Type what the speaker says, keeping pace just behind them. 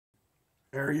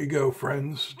There you go,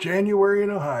 friends. January in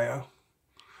Ohio.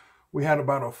 We had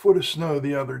about a foot of snow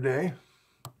the other day.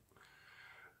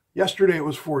 Yesterday it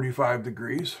was 45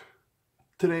 degrees.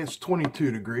 Today it's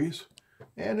 22 degrees.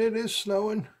 And it is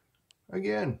snowing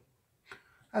again.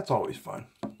 That's always fun.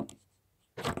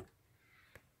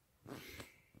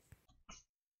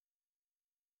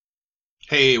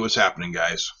 Hey, what's happening,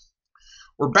 guys?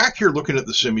 We're back here looking at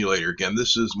the simulator again.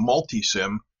 This is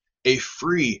Multisim, a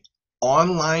free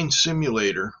online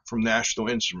simulator from National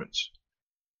Instruments.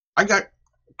 I got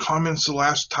comments the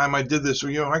last time I did this,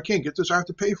 I can't get this, I have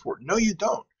to pay for it. No, you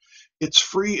don't. It's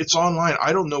free, it's online.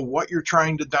 I don't know what you're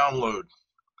trying to download.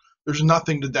 There's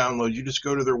nothing to download. You just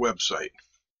go to their website.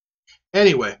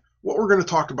 Anyway, what we're going to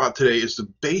talk about today is the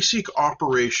basic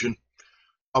operation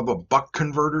of a buck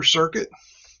converter circuit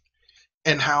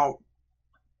and how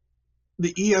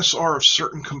the ESR of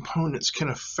certain components can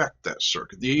affect that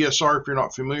circuit. The ESR, if you're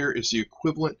not familiar, is the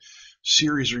equivalent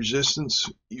series resistance.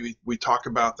 We talk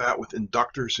about that with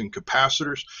inductors and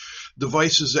capacitors,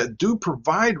 devices that do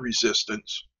provide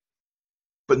resistance,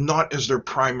 but not as their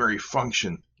primary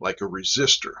function, like a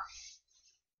resistor.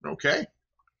 Okay?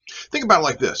 Think about it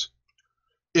like this.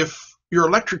 If your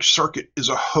electric circuit is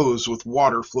a hose with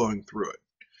water flowing through it,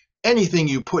 anything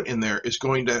you put in there is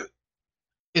going to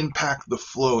impact the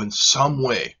flow in some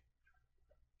way.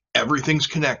 Everything's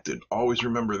connected. Always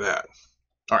remember that.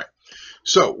 All right.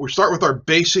 So we start with our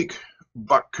basic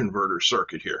buck converter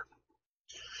circuit here.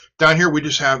 Down here we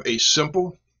just have a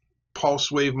simple pulse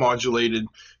wave modulated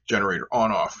generator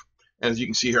on off. And as you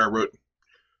can see here, I wrote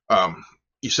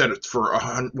you set it for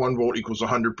 1 volt equals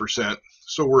 100%.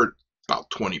 So we're at about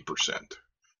 20%.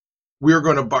 We are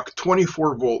going to buck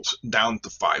 24 volts down to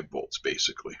 5 volts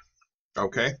basically.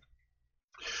 Okay.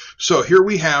 So here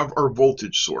we have our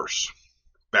voltage source,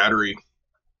 battery,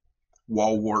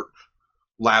 wall wart,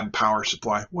 lab power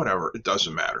supply, whatever, it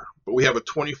doesn't matter. But we have a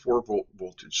 24 volt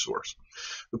voltage source.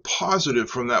 The positive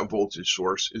from that voltage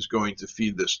source is going to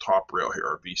feed this top rail here,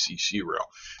 our VCC rail.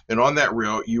 And on that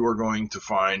rail, you are going to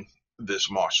find this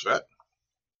MOSFET.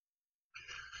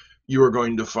 You are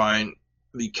going to find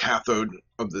the cathode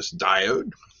of this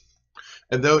diode.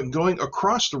 And then going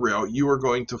across the rail, you are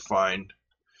going to find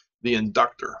the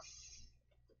inductor.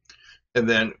 And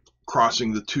then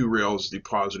crossing the two rails, the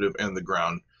positive and the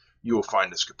ground, you will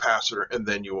find this capacitor, and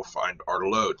then you will find our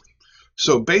load.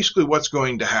 So basically what's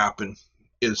going to happen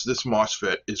is this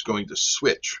MOSFET is going to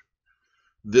switch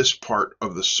this part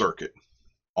of the circuit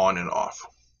on and off.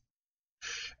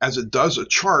 As it does, a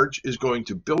charge is going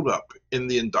to build up in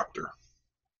the inductor.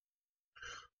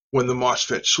 When the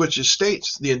MOSFET switches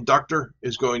states, the inductor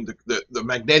is going to, the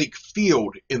magnetic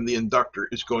field in the inductor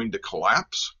is going to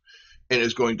collapse and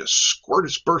is going to squirt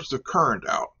its burst of current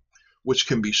out, which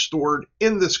can be stored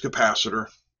in this capacitor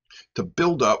to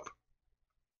build up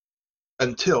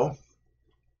until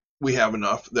we have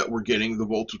enough that we're getting the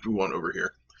voltage we want over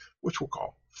here, which we'll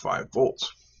call 5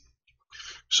 volts.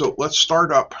 So let's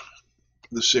start up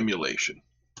the simulation.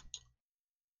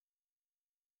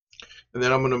 And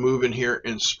then I'm going to move in here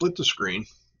and split the screen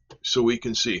so we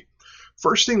can see.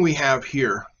 First thing we have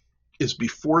here is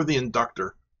before the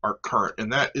inductor, our current,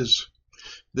 and that is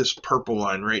this purple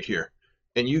line right here.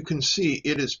 And you can see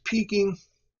it is peaking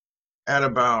at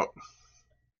about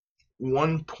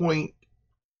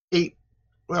 1.8,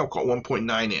 well, I'll call it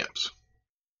 1.9 amps.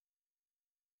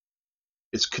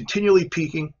 It's continually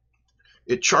peaking.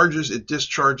 It charges, it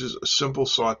discharges a simple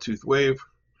sawtooth wave.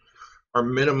 Our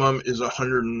minimum is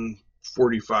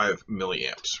 145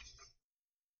 milliamps.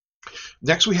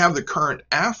 Next, we have the current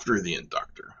after the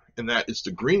inductor, and that is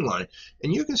the green line.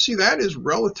 And you can see that is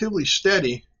relatively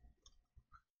steady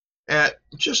at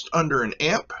just under an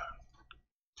amp.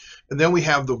 And then we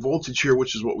have the voltage here,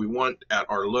 which is what we want at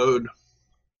our load.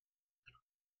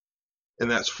 And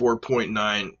that's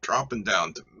 4.9, dropping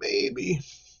down to maybe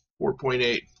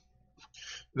 4.8.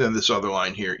 Then this other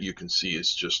line here, you can see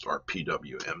is just our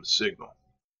PWM signal.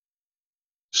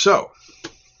 So,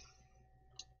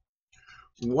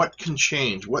 what can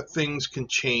change? What things can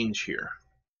change here?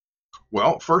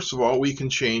 Well, first of all, we can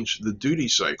change the duty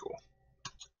cycle.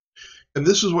 And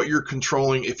this is what you're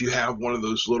controlling if you have one of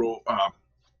those little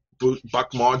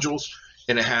buck modules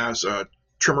and it has a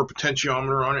trimmer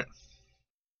potentiometer on it.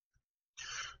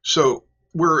 So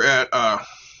we're at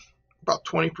about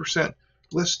 20%.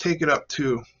 Let's take it up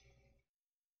to,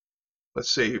 let's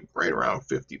say, right around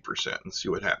 50% and see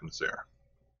what happens there.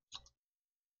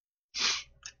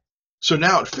 So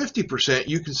now at 50%,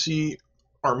 you can see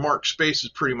our marked space is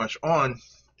pretty much on.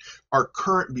 Our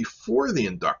current before the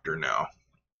inductor now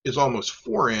is almost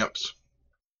 4 amps,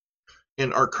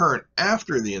 and our current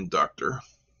after the inductor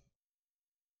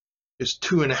is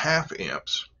 2.5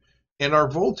 amps. And our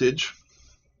voltage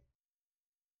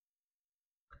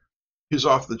is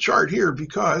off the chart here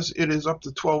because it is up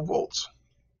to 12 volts.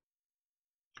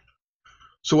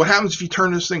 So what happens if you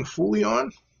turn this thing fully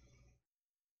on?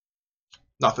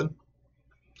 Nothing.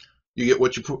 You get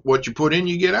what you put in,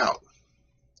 you get out.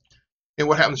 And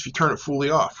what happens if you turn it fully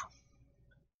off?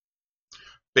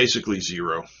 Basically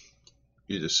zero.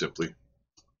 You just simply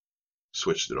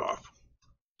switched it off.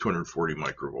 240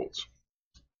 microvolts.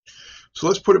 So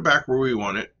let's put it back where we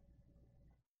want it.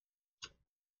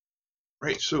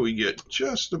 Right, so we get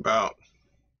just about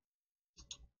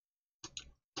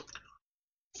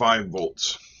 5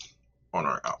 volts on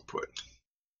our output.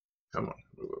 Come on,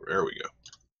 there we go.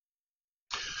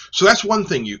 So that's one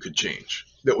thing you could change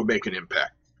that would make an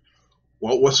impact.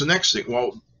 Well, what's the next thing?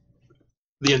 Well,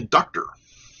 the inductor.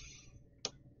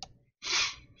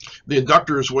 The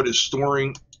inductor is what is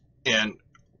storing and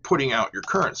putting out your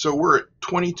current. So we're at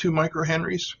 22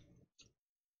 microhenries.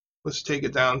 Let's take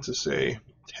it down to, say,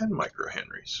 10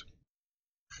 microhenries.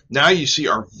 Now you see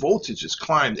our voltage has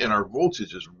climbed, and our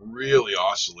voltage is really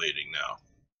oscillating now.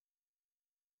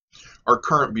 Our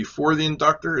current before the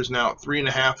inductor is now at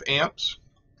 3.5 amps.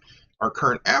 Our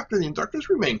current after the inductor has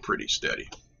remained pretty steady.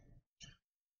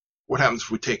 What happens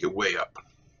if we take it way up?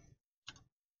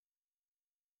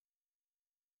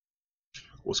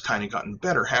 Well, it's kind of gotten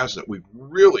better, hasn't it? We've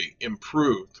really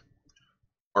improved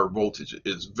our voltage. It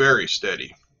is very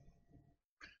steady.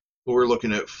 We're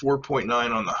looking at 4.9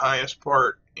 on the highest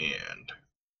part and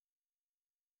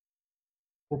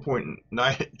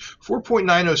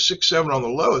 4.9067 on the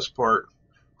lowest part,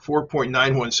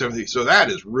 4.9173. So that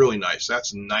is really nice.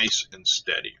 That's nice and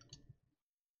steady.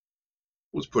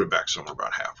 Let's put it back somewhere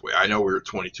about halfway. I know we were at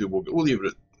 22. We'll leave it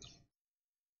at,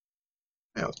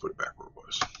 yeah, let's put it back where it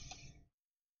was.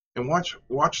 And watch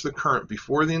the current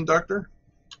before the inductor.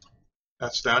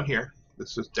 That's down here.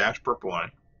 This is dashed purple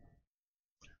line.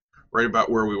 Right about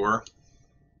where we were.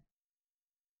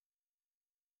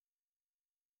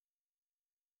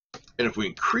 And if we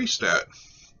increase that,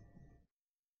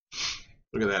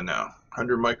 look at that now,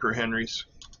 100 microhenries.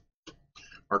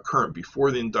 Our current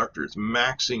before the inductor is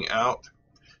maxing out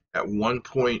at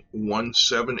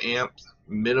 1.17 amps,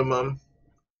 minimum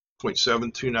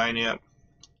 0.729 amp.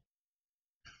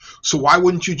 So why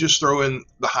wouldn't you just throw in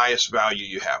the highest value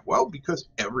you have? Well, because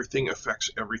everything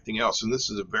affects everything else. And this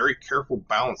is a very careful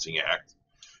balancing act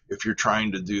if you're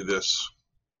trying to do this,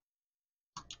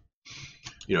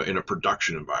 you know, in a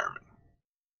production environment.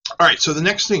 All right, so the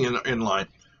next thing in line,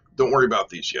 don't worry about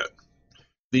these yet.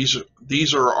 These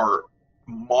are our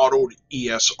modeled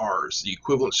ESRs, the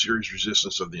equivalent series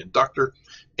resistance of the inductor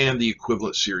and the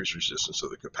equivalent series resistance of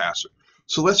the capacitor.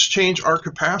 So let's change our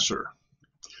capacitor.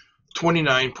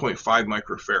 29.5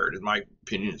 microfarad, in my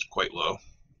opinion, is quite low.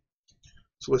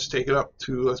 So let's take it up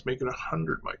to, let's make it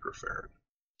 100 microfarad.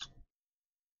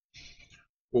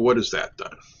 Well, what has that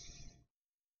done?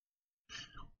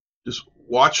 Just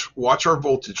watch our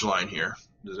voltage line here.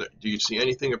 Do you see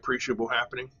anything appreciable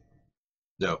happening?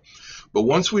 No. But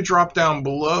once we drop down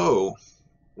below,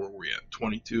 where are we at,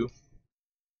 22?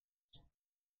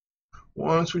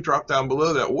 Once we drop down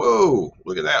below that, whoa,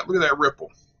 look at that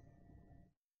ripple.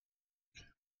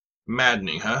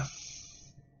 Maddening, huh?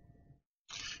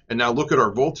 And now look at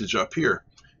our voltage up here.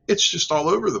 It's just all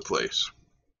over the place.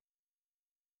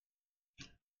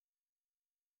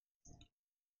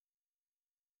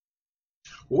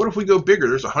 Well, what if we go bigger?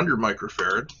 There's 100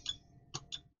 microfarad.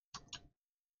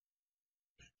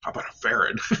 How about a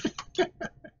farad?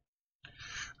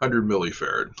 100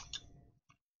 millifarad.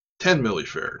 10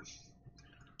 millifarad.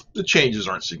 The changes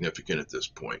aren't significant at this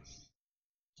point.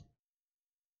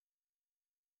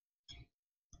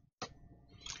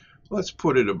 Let's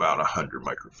put it about 100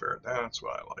 microfarad. That's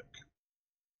what I like.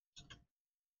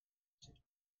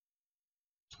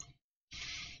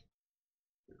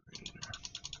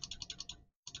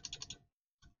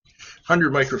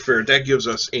 $100 microfarad, that gives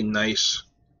us a nice,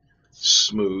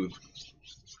 smooth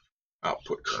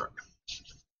output current.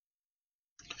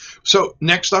 So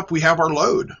next up, we have our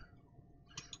load.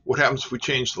 What happens if we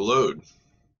change the load?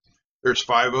 There's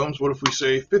 5 ohms. What if we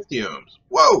say 50 ohms?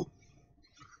 Whoa!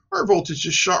 Our voltage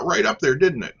just shot right up there,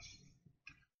 didn't it?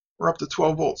 We're up to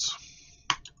 12 volts.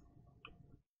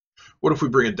 What if we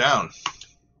bring it down?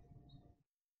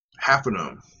 Half an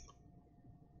ohm.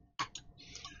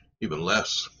 Even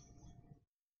less.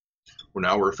 Well,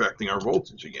 now we're affecting our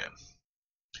voltage again.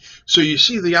 So you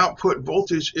see the output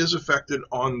voltage is affected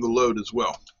on the load as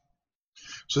well.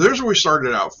 So there's where we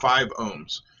started out, 5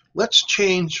 ohms. Let's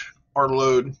change our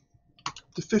load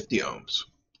to 50 ohms.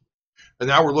 And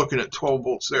now we're looking at 12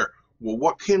 volts there. Well,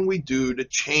 what can we do to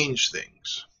change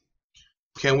things?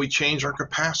 Can we change our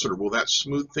capacitor? Will that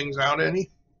smooth things out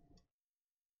any?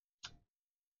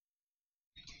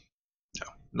 No,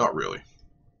 not really.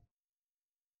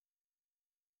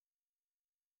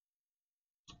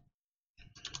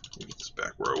 Let me get this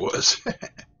back where it was.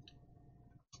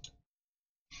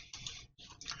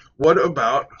 What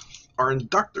about our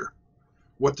inductor?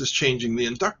 What does changing the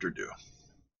inductor do?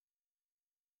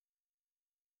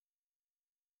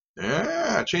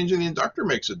 Yeah, changing the inductor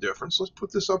makes a difference. Let's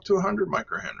put this up to 100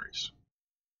 microhenries,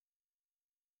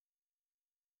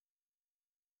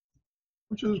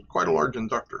 which is quite a large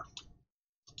inductor.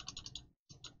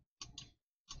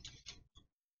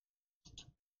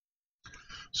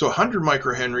 So 100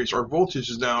 microhenries, our voltage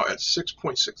is now at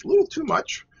 6.6, a little too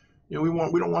much. You know,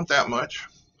 we don't want that much.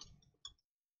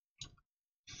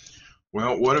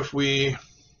 Well, what if we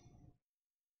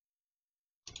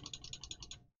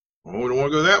don't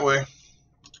want to go that way.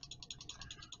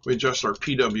 We adjust our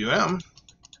PWM.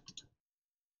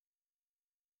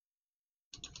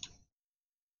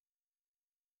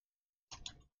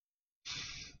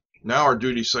 Now our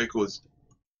duty cycle is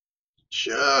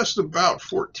just about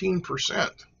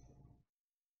 14%.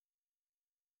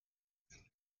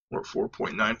 Or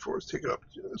 4.94. Let's take it up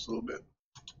just a little bit.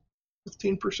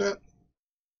 15%.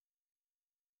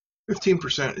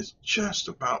 15% is just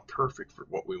about perfect for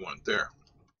what we want there.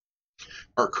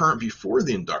 Our current before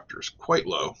the inductor is quite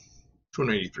low,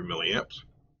 283 milliamps.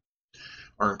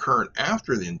 Our current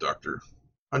after the inductor,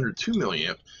 102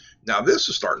 milliamps. Now this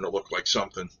is starting to look like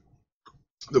something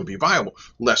that would be viable.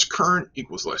 Less current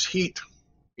equals less heat.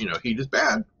 You know, heat is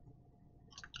bad,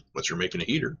 unless you're making a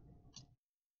heater.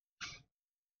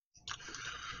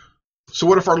 So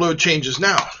what if our load changes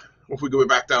now? What if we go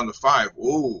back down to 5?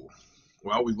 Whoa,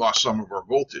 well, we've lost some of our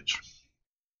voltage.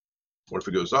 What if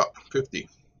it goes up? 50.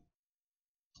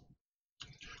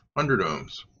 100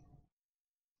 ohms.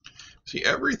 See,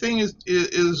 everything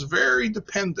is very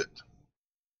dependent.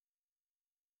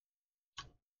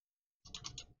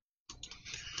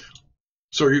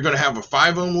 So you're going to have a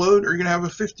 5 ohm load or you're going to have a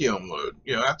 50 ohm load.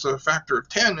 You know, that's a factor of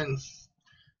 10, and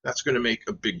that's going to make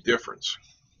a big difference.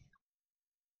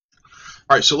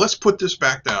 All right, so let's put this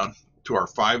back down to our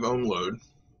 5 ohm load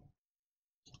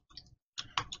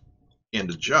and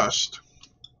adjust.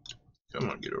 Come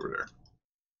on, get over there.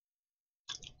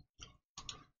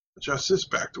 Adjust this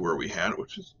back to where we had it,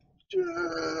 which is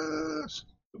just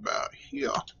about here.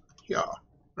 There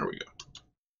we go.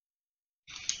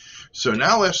 So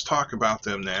now let's talk about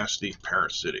them nasty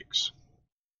parasitics.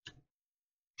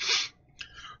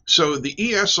 So the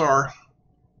ESR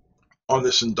on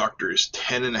this inductor is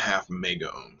 10.5 mega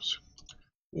ohms.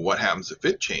 What happens if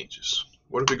it changes?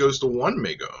 What if it goes to 1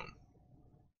 mega ohm?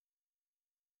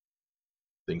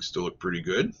 Things still look pretty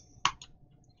good.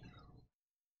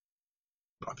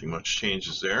 Nothing much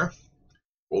changes there.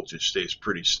 Voltage stays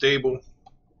pretty stable.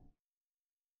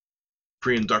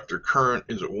 Pre-inductor current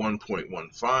is at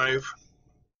 1.15.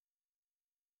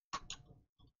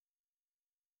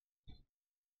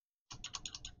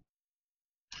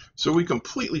 So we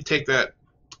completely take that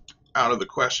out of the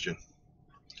question.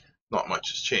 Not much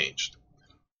has changed.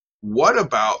 What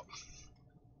about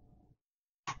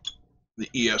the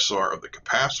ESR of the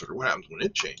capacitor? What happens when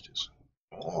it changes?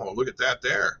 Oh, look at that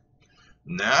there.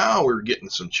 Now we're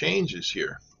getting some changes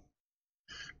here.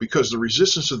 Because the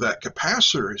resistance of that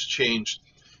capacitor has changed,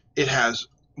 it has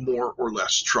more or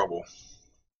less trouble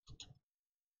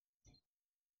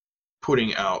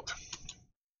putting out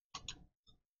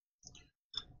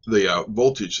the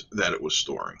voltage that it was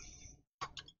storing.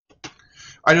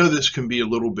 I know this can be a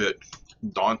little bit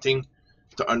daunting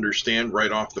to understand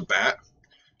right off the bat,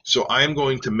 so I am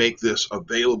going to make this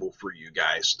available for you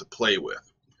guys to play with.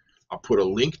 I'll put a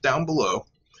link down below,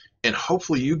 and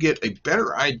hopefully you get a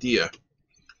better idea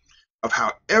of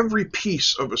how every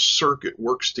piece of a circuit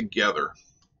works together,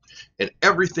 and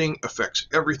everything affects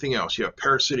everything else. You have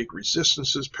parasitic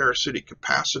resistances, parasitic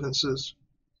capacitances,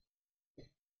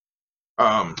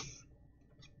 the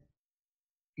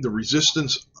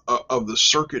resistance of the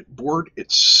circuit board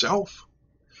itself.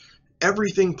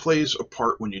 Everything plays a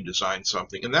part when you design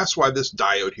something, and that's why this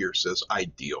diode here says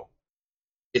ideal.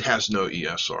 It has no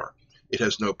ESR. It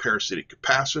has no parasitic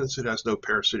capacitance. It has no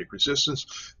parasitic resistance.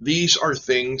 These are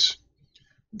things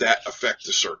that affect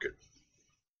the circuit.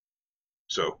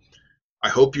 So I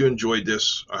hope you enjoyed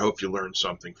this. I hope you learned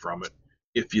something from it.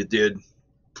 If you did,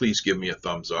 please give me a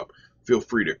thumbs up. Feel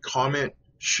free to comment,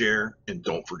 share, and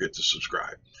don't forget to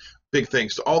subscribe. Big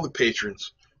thanks to all the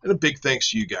patrons, and a big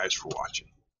thanks to you guys for watching.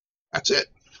 That's it.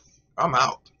 I'm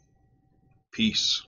out. Peace.